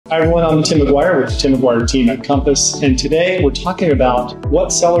Hi everyone, I'm Tim McGuire with the Tim McGuire team at Compass, and today we're talking about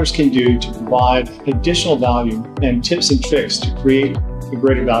what sellers can do to provide additional value and tips and tricks to create the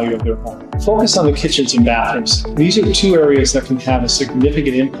greater value of their home. Focus on the kitchens and bathrooms. These are two areas that can have a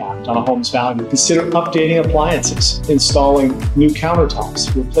significant impact on a home's value. Consider updating appliances, installing new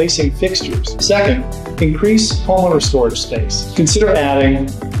countertops, replacing fixtures. Second, increase homeowner storage space. Consider adding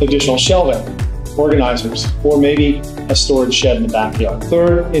additional shelving, organizers, or maybe a storage shed in the backyard.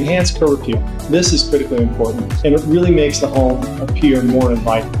 Third, enhance curb appeal. This is critically important, and it really makes the home appear more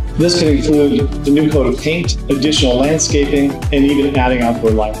inviting. This can include the new coat of paint, additional landscaping, and even adding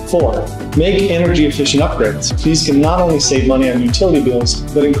outdoor lighting. Four, make energy efficient upgrades. These can not only save money on utility bills,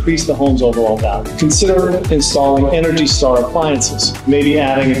 but increase the home's overall value. Consider installing Energy Star appliances, maybe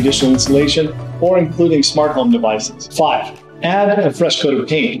adding additional insulation or including smart home devices. Five, add a fresh coat of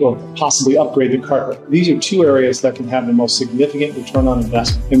paint or possibly upgrade the carpet. These are two areas that can have the most significant return on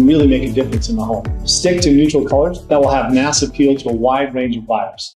investment and really make a difference in the home. Stick to neutral colors that will have mass appeal to a wide range of buyers.